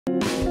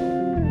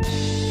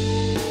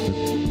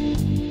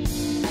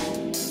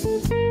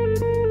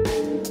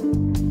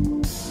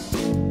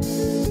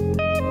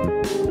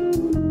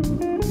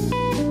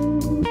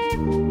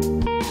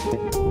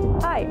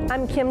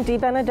I'm Kim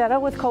DiBenedetto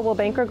with Coldwell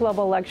Banker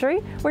Global Luxury.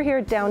 We're here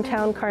at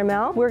downtown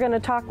Carmel. We're going to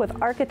talk with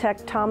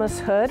architect Thomas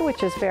Hood,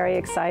 which is very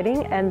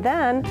exciting, and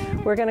then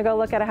we're going to go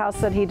look at a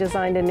house that he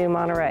designed in New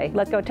Monterey.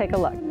 Let's go take a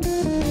look.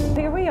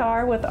 Here we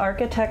are with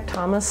architect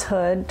Thomas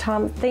Hood.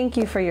 Tom, thank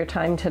you for your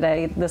time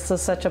today. This is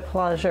such a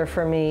pleasure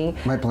for me.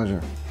 My pleasure.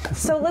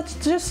 So let's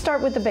just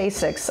start with the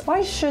basics.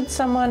 Why should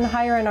someone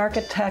hire an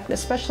architect,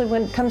 especially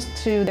when it comes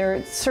to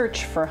their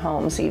search for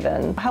homes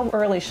even? How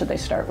early should they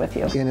start with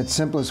you? In its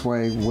simplest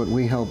way, what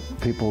we help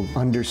people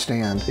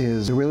understand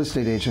is the real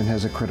estate agent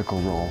has a critical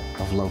role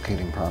of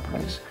locating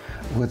properties.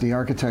 What the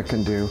architect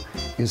can do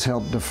is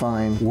help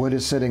define what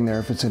is sitting there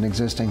if it's an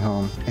existing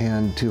home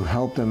and to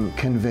help them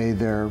convey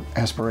their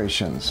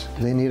aspirations.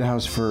 They need a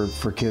house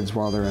for kids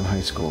while they're in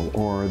high school,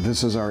 or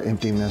this is our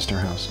empty nester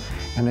house.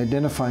 And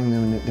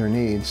identifying their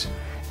needs,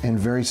 and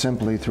very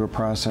simply through a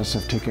process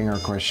of taking our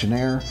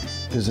questionnaire,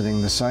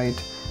 visiting the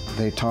site,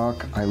 they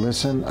talk, I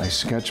listen, I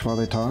sketch while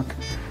they talk,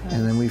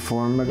 and then we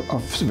form a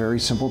very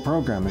simple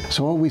program.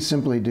 So what we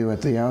simply do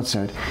at the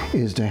outset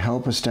is to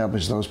help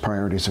establish those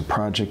priorities of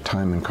project,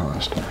 time, and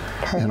cost.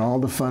 And all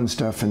the fun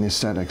stuff and the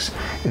aesthetics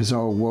is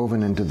all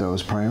woven into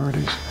those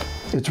priorities.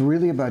 It's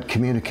really about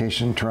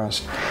communication and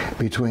trust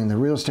between the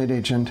real estate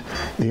agent,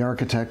 the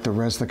architect, the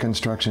rest of the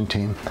construction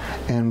team,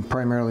 and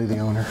primarily the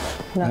owner.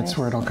 Nice. That's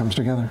where it all comes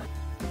together.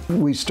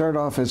 We start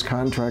off as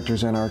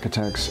contractors and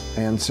architects,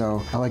 and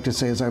so I like to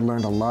say is I've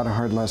learned a lot of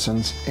hard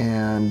lessons,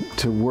 and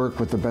to work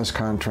with the best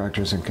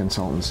contractors and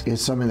consultants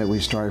is something that we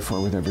strive for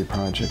with every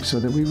project so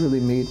that we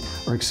really meet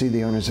or exceed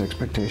the owner's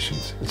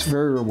expectations. It's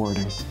very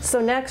rewarding. So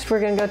next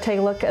we're going to go take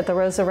a look at the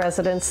Rosa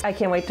residence. I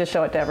can't wait to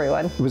show it to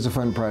everyone. It was a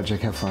fun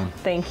project. Have fun.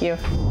 Thank you.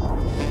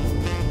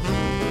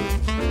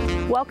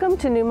 Welcome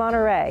to New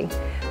Monterey.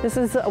 This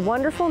is a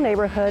wonderful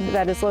neighborhood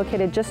that is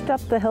located just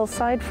up the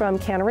hillside from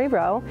Cannery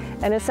Row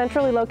and is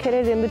centrally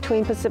located in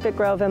between Pacific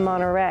Grove and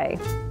Monterey.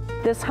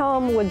 This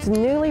home was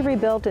newly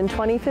rebuilt in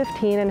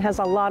 2015 and has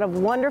a lot of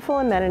wonderful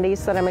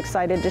amenities that I'm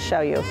excited to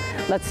show you.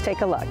 Let's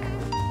take a look.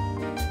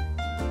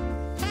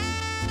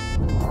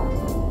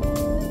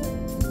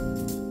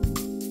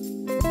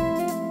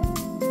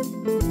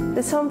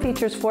 This home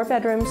features 4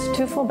 bedrooms,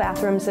 2 full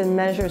bathrooms, and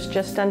measures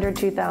just under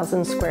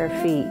 2,000 square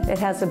feet. It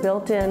has a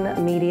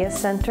built-in media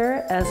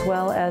center as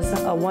well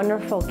as a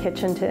wonderful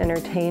kitchen to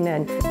entertain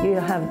in. You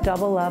have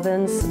double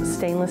ovens,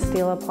 stainless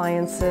steel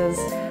appliances,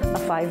 a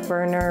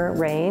 5-burner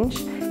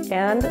range,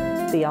 and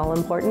the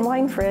all-important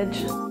wine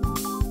fridge.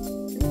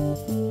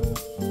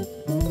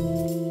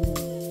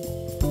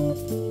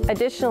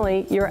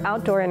 Additionally, your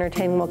outdoor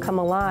entertainment will come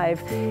alive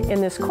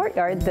in this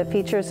courtyard that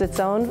features its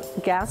own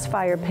gas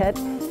fire pit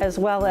as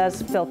well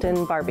as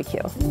built-in barbecue.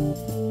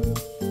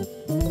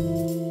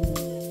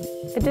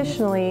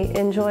 Additionally,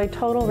 enjoy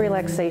total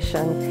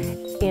relaxation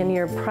in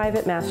your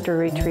private master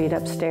retreat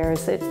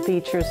upstairs. It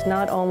features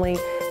not only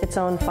its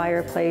own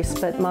fireplace,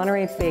 but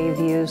Monterey Bay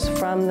views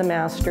from the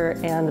master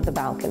and the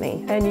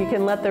balcony. And you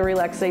can let the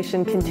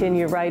relaxation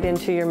continue right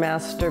into your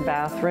master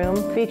bathroom,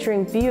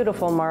 featuring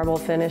beautiful marble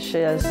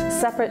finishes,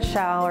 separate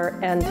shower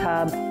and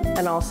tub,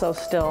 and also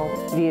still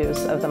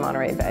views of the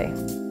Monterey Bay.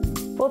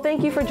 Well,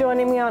 thank you for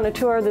joining me on a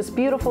tour of this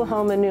beautiful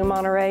home in New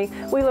Monterey.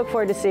 We look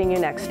forward to seeing you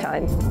next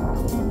time.